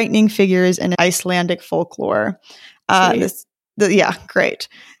most frightening figures in Icelandic folklore. Yeah, great.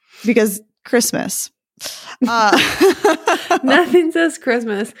 Because Christmas. Nothing says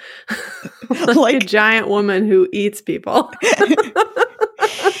Christmas like a giant woman who eats people.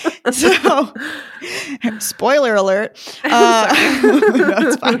 So, spoiler alert. No,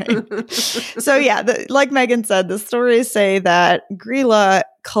 it's fine. So yeah, like Megan said, the stories say that Grýla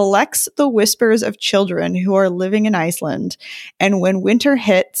collects the whispers of children who are living in Iceland, and when winter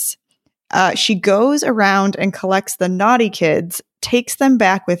hits, she goes around and collects the naughty kids, takes them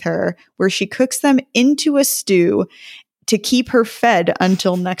back with her, where she cooks them into a stew to keep her fed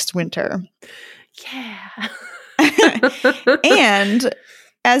until next winter. Yeah. And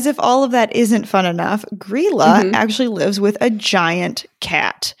as if all of that isn't fun enough, Grýla actually lives with a giant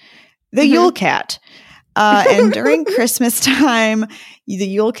cat, the Yule Cat. And during Christmas time, the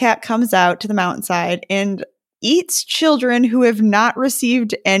Yule Cat comes out to the mountainside and eats children who have not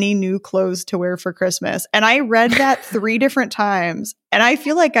received any new clothes to wear for Christmas. And I read that 3 different times, and I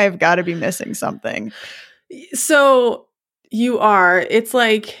feel like I've got to be missing something. So you are. It's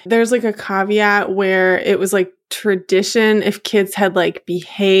like there's like a caveat where it was like tradition if kids had like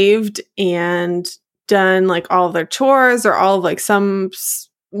behaved and done like all of their chores or all of like some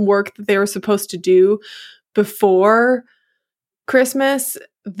work that they were supposed to do before Christmas,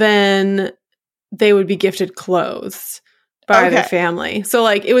 then they would be gifted clothes by their family. So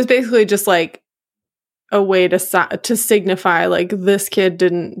like it was basically just like a way to signify like this kid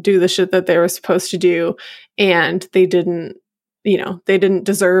didn't do the shit that they were supposed to do, and they didn't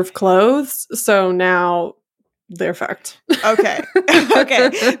deserve clothes. So now they're fucked. Okay.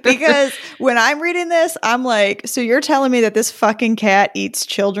 Because when I'm reading this, I'm like, so you're telling me that this fucking cat eats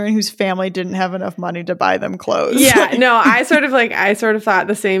children whose family didn't have enough money to buy them clothes? Yeah, no, I sort of thought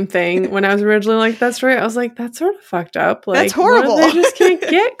the same thing when I was originally like, that's right. I was like, that's sort of fucked up. Like, that's horrible. They just can't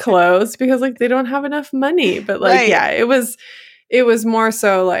get clothes because like they don't have enough money. But like, yeah, it was more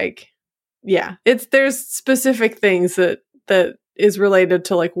so like, yeah, there's specific things that is related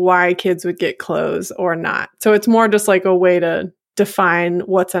to like why kids would get clothes or not. So it's more just like a way to define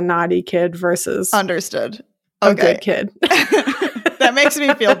what's a naughty kid versus understood. A good kid. That makes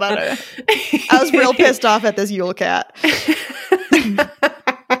me feel better. I was real pissed off at this Yule Cat.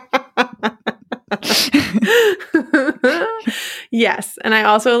 Yes. And I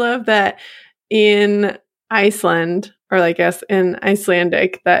also love that in Iceland, or I guess in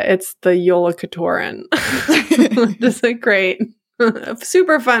Icelandic, that it's the Jólakotturinn. Just a great,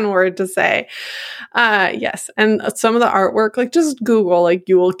 super fun word to say. Yes. And some of the artwork, like just Google like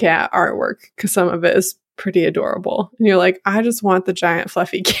Yule Cat artwork, because some of it is pretty adorable. And you're like, I just want the giant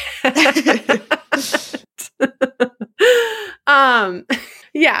fluffy cat.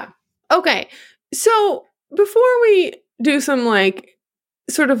 Yeah. Okay. So before we do some like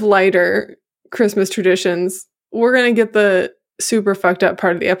sort of lighter Christmas traditions, we're going to get the super fucked up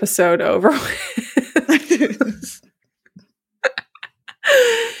part of the episode over with.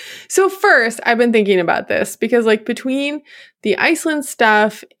 So first, I've been thinking about this because like between the Iceland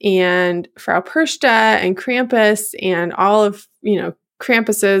stuff and Frau Perchta and Krampus and all of,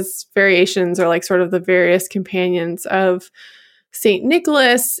 Krampus's variations are like sort of the various companions of St.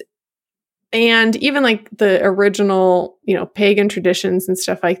 Nicholas, and even like the original, pagan traditions and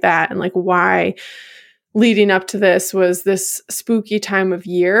stuff like that, and like why leading up to this was this spooky time of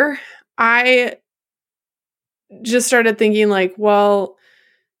year. I just started thinking like, well,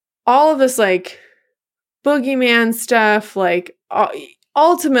 all of this like boogeyman stuff, like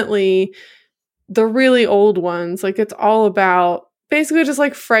ultimately the really old ones, like it's all about basically just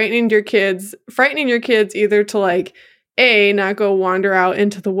like frightening your kids either to like not go wander out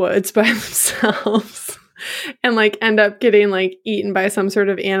into the woods by themselves and like end up getting like eaten by some sort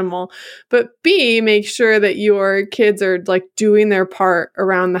of animal, but B, make sure that your kids are like doing their part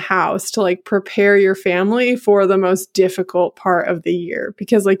around the house to like prepare your family for the most difficult part of the year,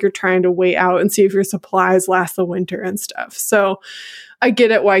 because like you're trying to wait out and see if your supplies last the winter and stuff. So I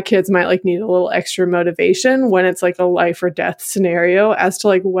get it why kids might like need a little extra motivation when it's like a life or death scenario as to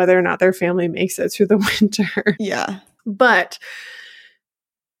like whether or not their family makes it through the winter. Yeah. But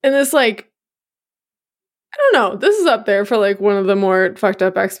in this like, I don't know, this is up there for like one of the more fucked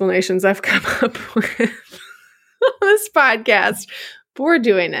up explanations I've come up with on this podcast, but we're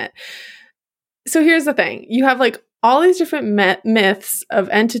doing it. So here's the thing. You have like all these different myths of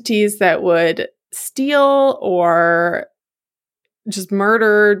entities that would steal or just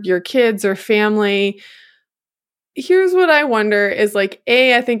murder your kids or family. Here's what I wonder is like,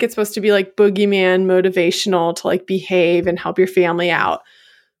 I think it's supposed to be like boogeyman motivational to like behave and help your family out.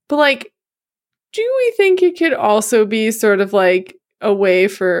 But like, do we think it could also be sort of like a way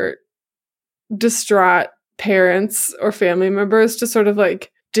for distraught parents or family members to sort of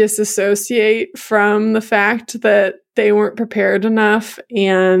like disassociate from the fact that they weren't prepared enough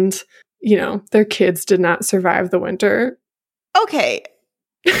and, you know, their kids did not survive the winter. Okay.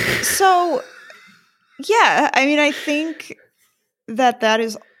 So, yeah, I mean, I think that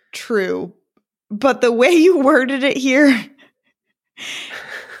is true, but the way you worded it here.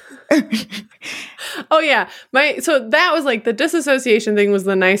 Oh yeah. So that was like the disassociation thing was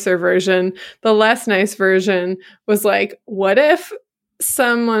the nicer version. The less nice version was like, what if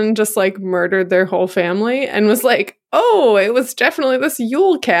someone just like murdered their whole family and was like, oh, it was definitely this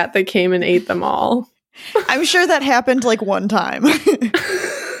Yule cat that came and ate them all. I'm sure that happened like one time.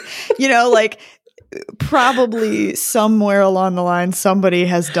 You know, like probably somewhere along the line somebody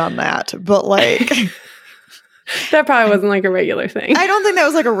has done that, but like that probably wasn't like a regular thing. I don't think that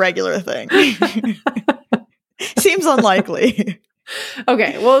was like a regular thing. Seems unlikely.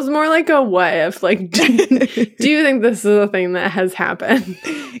 Okay, well, it's more like a what if. Like, do you think this is a thing that has happened?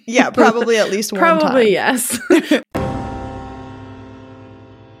 Yeah, probably at least one time. Probably yes.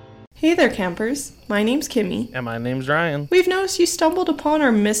 Hey there, campers. My name's Kimmy. And my name's Ryan. We've noticed you stumbled upon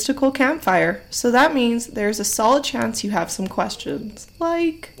our mystical campfire, so that means there's a solid chance you have some questions.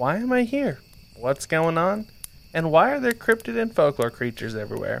 Like, why am I here? What's going on? And why are there cryptid and folklore creatures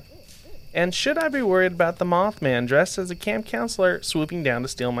everywhere? And should I be worried about the Mothman dressed as a camp counselor swooping down to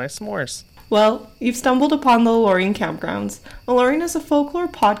steal my s'mores? well, you've stumbled upon the Alluring Campgrounds. Alluring is a folklore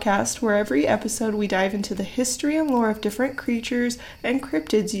podcast where every episode we dive into the history and lore of different creatures and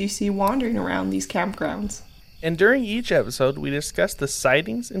cryptids you see wandering around these campgrounds. And during each episode, we discuss the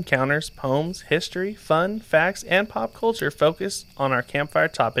sightings, encounters, poems, history, fun, facts, and pop culture focused on our campfire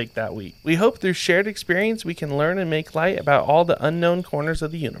topic that week. We hope through shared experience we can learn and make light about all the unknown corners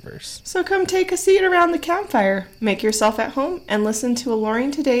of the universe. So come take a seat around the campfire, make yourself at home, and listen to Alluring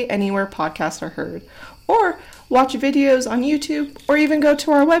Today anywhere podcasts are heard. Or watch videos on YouTube, or even go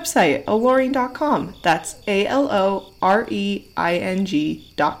to our website, alluring.com. That's ALOREING.com.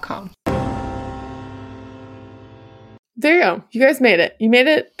 There you go. You guys made it. You made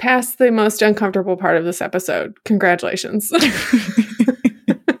it past the most uncomfortable part of this episode. Congratulations.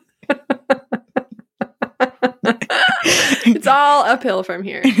 It's all uphill from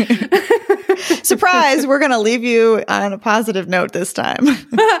here. Surprise, we're going to leave you on a positive note this time.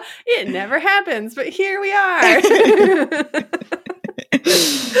 It never happens, but here we are.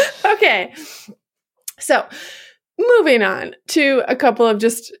 Okay. So, moving on to a couple of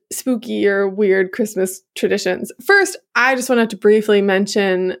just spooky or weird Christmas traditions. First, I just wanted to briefly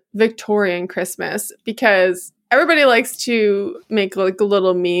mention Victorian Christmas because everybody likes to make like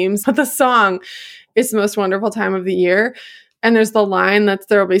little memes. But the song is the most wonderful time of the year. And there's the line that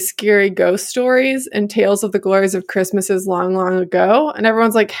there will be scary ghost stories and tales of the glories of Christmases long, long ago. And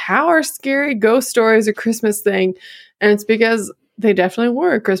everyone's like, how are scary ghost stories a Christmas thing? And it's because they definitely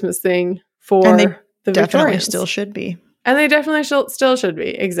were a Christmas thing for the definitely Victorians. Still should be. And they definitely still should be.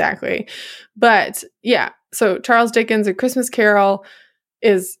 Exactly. But yeah, so Charles Dickens' A Christmas Carol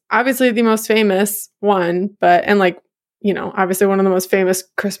is obviously the most famous one, and like, you know, obviously one of the most famous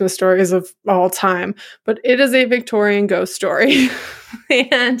Christmas stories of all time, but it is a Victorian ghost story.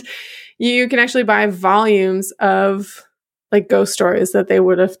 And you can actually buy volumes of like ghost stories that they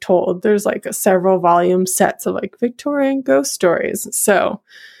would have told. There's like several volume sets of like Victorian ghost stories. So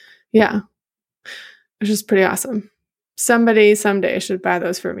yeah, it's just pretty awesome. Somebody someday should buy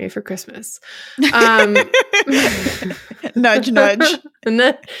those for me for Christmas. Nudge, nudge.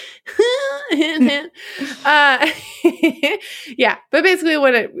 Yeah, but basically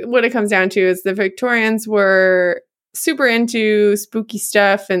what it comes down to is the Victorians were super into spooky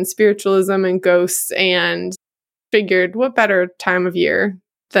stuff and spiritualism and ghosts, and figured what better time of year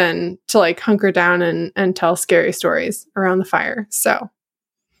than to like hunker down and tell scary stories around the fire. So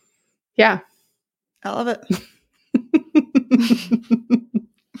yeah. I love it.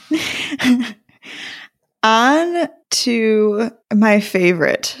 On to my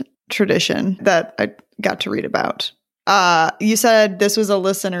favorite tradition that I got to read about. You said this was a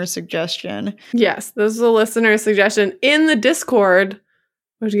listener suggestion. Yes, this is a listener suggestion in the Discord,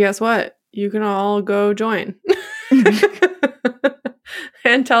 which guess what? You can all go join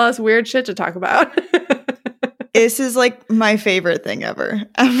and tell us weird shit to talk about. This is like my favorite thing ever.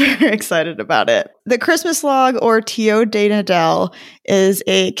 I'm very excited about it. The Christmas log, or Tio de Nadal, is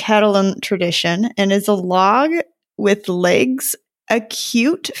a Catalan tradition and is a log with legs, a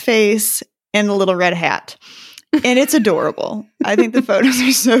cute face, and a little red hat. And it's adorable. I think the photos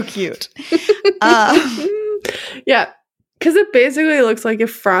are so cute. Yeah. Because it basically looks like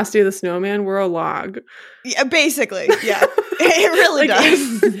if Frosty the Snowman were a log. Yeah, basically. Yeah. It really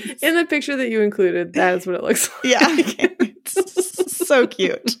does. In the picture that you included, that is what it looks like. Yeah. It's so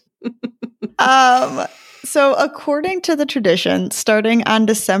cute. So according to the tradition, starting on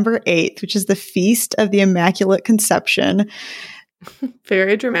December 8th, which is the Feast of the Immaculate Conception.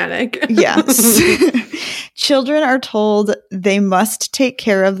 Very dramatic. Yes. Children are told they must take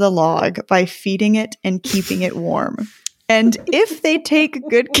care of the log by feeding it and keeping it warm. And if they take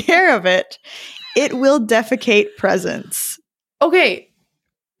good care of it, it will defecate presents. Okay,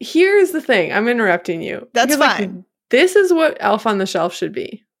 here's the thing. I'm interrupting you. That's because, fine. This is what Elf on the Shelf should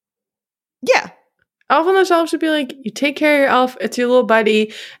be. Yeah. Elf on the Shelf should be like, you take care of your elf. It's your little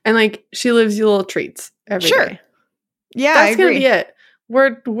buddy. And like, she lives you little treats every day. Yeah, that's going to be it.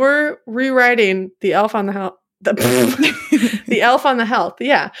 We're rewriting the Elf on the Health. The Elf on the Health.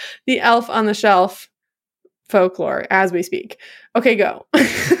 Yeah. The Elf on the Shelf folklore as we speak. Okay, go.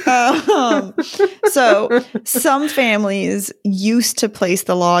 So some families used to place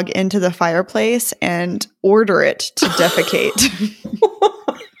the log into the fireplace and order it to defecate.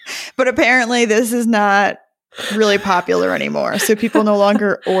 But apparently this is not really popular anymore. So people no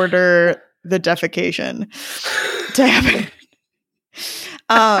longer order the defecation to happen.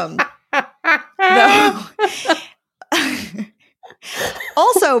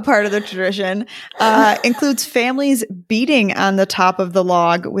 Also part of the tradition includes families beating on the top of the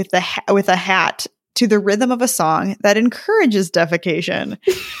log with a hat to the rhythm of a song that encourages defecation.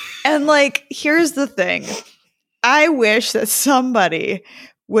 And like, here's the thing. I wish that somebody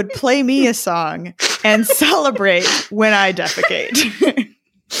would play me a song and celebrate when I defecate.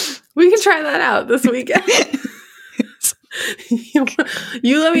 We can try that out this weekend.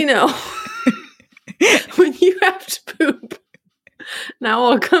 You let me know when you have to poop. Now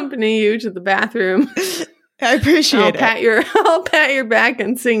I'll accompany you to the bathroom. I appreciate it. I'll pat your back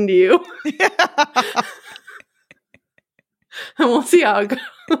and sing to you. And we'll see how it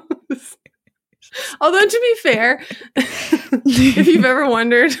goes. Although, to be fair, if you've ever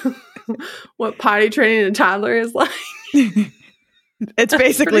wondered what potty training a toddler is like, it's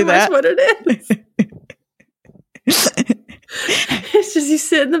basically that's that. what it is. It's just you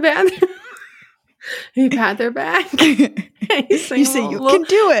sit in the bathroom, you pat their back, you say you can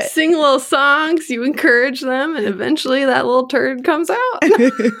do it. Sing little songs, you encourage them, and eventually that little turd comes out.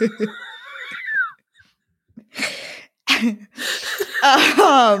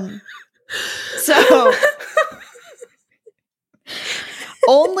 So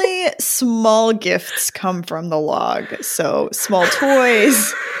only small gifts come from the log. So small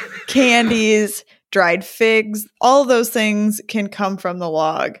toys, candies, dried figs, all those things can come from the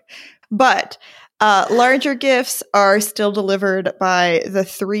log. But larger gifts are still delivered by the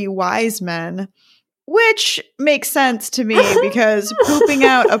 3 wise men, which makes sense to me because pooping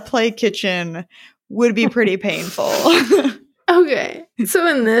out a play kitchen would be pretty painful. Okay. So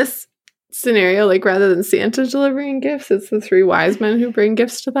in this scenario, like rather than Santa delivering gifts, it's the 3 wise men who bring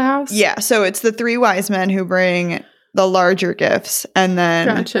gifts to the house? Yeah. So it's the 3 wise men who bring the larger gifts, and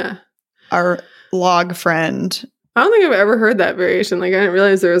then our log friend. I don't think I've ever heard that variation. Like, I didn't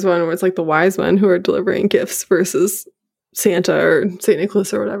realize there was one where it's like the wise men who are delivering gifts versus Santa or St.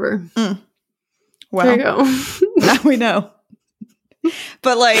 Nicholas or whatever. Well, there you go. Now we know.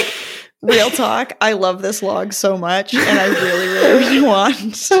 But like, real talk, I love this log so much, and I really, really, really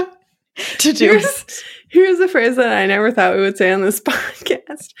want to do it. Here's a phrase that I never thought we would say on this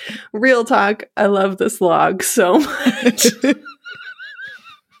podcast. Real talk, I love this log so much.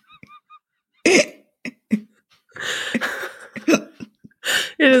 It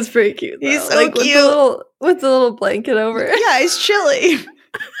is pretty cute, though. He's so cute. With the little blanket over it. Yeah, he's chilly.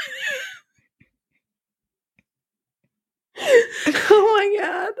 Oh my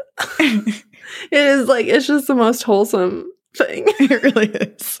god. It is like, it's just the most wholesome thing. It really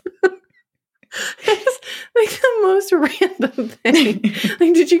is. It's like the most random thing.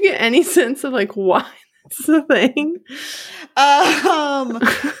 Like, did you get any sense of like why it's a thing?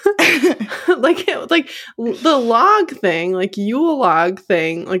 Like the log thing, like Yule log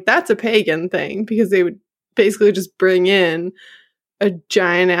thing, like that's a pagan thing because they would basically just bring in a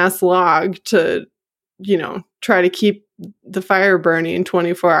giant ass log to, you know, try to keep the fire burning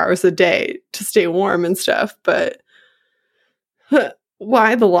 24 hours a day to stay warm and stuff. But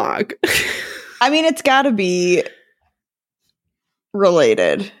why the log? I mean, it's got to be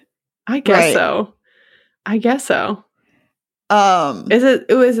related. I guess so. It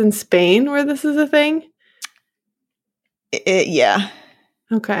was in Spain where this is a thing? Yeah.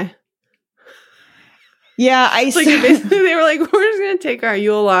 Okay. Yeah, basically they were like, we're just gonna take our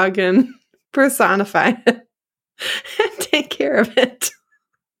Yule log and personify it. and take care of it.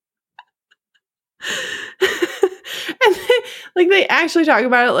 And they actually talk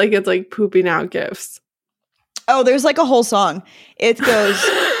about it like it's like pooping out gifts. Oh, there's like a whole song. It goes,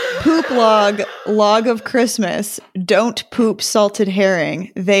 poop log of Christmas. Don't poop salted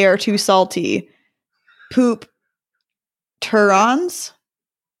herring. They are too salty. Poop turons.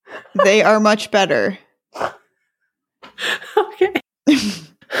 They are much better. Okay.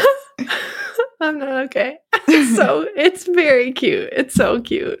 I'm not okay. So it's very cute. It's so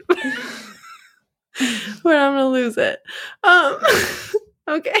cute. But I'm gonna lose it.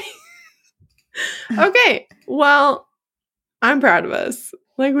 Okay. Okay. Well, I'm proud of us.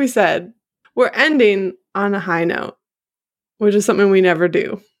 Like we said, we're ending on a high note, which is something we never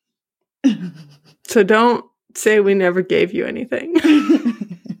do. So don't say we never gave you anything.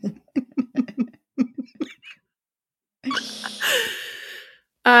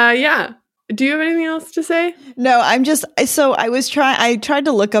 Yeah. Do you have anything else to say? No, I tried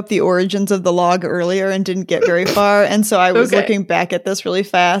to look up the origins of the log earlier and didn't get very far. And so I was looking back at this really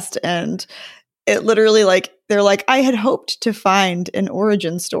fast, and it literally they're like, I had hoped to find an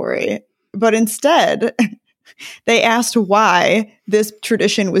origin story, but instead they asked why this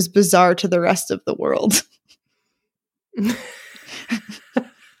tradition was bizarre to the rest of the world.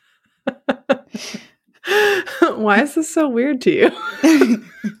 Why is this so weird to you?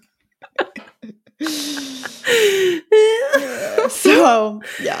 So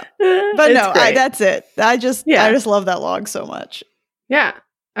yeah, but no, that's it. I just love that log so much. Yeah.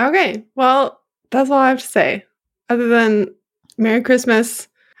 Okay. Well, that's all I have to say. Other than Merry Christmas,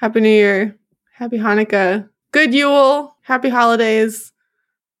 Happy New Year, Happy Hanukkah, Good Yule, Happy Holidays.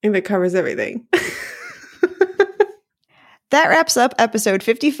 I think that covers everything. That wraps up episode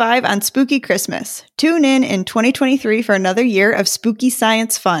 55 on Spooky Christmas. Tune in 2023 for another year of spooky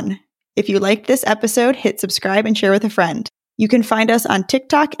science fun. If you liked this episode, hit subscribe and share with a friend. You can find us on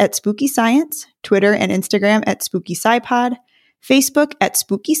TikTok at Spooky Science, Twitter and Instagram at Spooky SciPod, Facebook at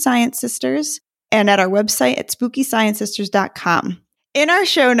Spooky Science Sisters, and at our website at SpookyScienceSisters.com. In our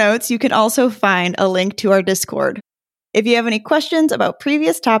show notes, you can also find a link to our Discord. If you have any questions about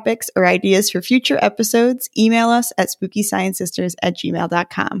previous topics or ideas for future episodes, email us at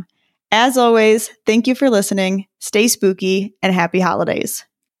SpookyScienceSisters@gmail.com. As always, thank you for listening, stay spooky, and happy holidays.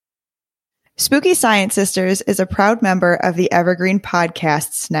 Spooky Science Sisters is a proud member of the Evergreen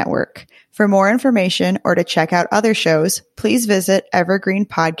Podcasts Network. For more information or to check out other shows, please visit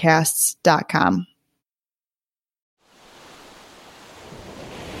evergreenpodcasts.com.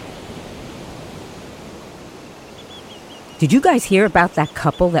 Did you guys hear about that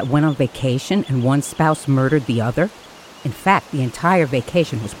couple that went on vacation and one spouse murdered the other? In fact, the entire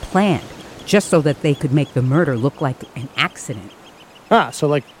vacation was planned just so that they could make the murder look like an accident. Ah, so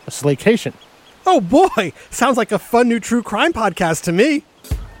like a slaycation. Oh boy, sounds like a fun new true crime podcast to me.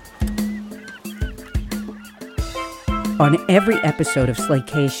 On every episode of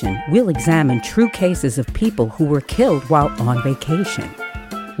Slaycation, we'll examine true cases of people who were killed while on vacation.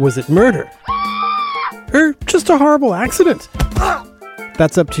 Was it murder? Or just a horrible accident?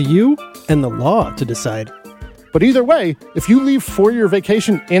 That's up to you and the law to decide. But either way, if you leave for your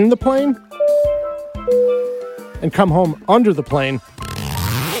vacation in the plane and come home under the plane,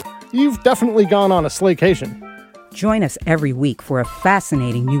 you've definitely gone on a slaycation. Join us every week for a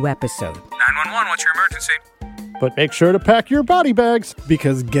fascinating new episode. 911, what's your emergency? But make sure to pack your body bags,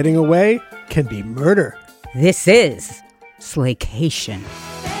 because getting away can be murder. This is Slaycation.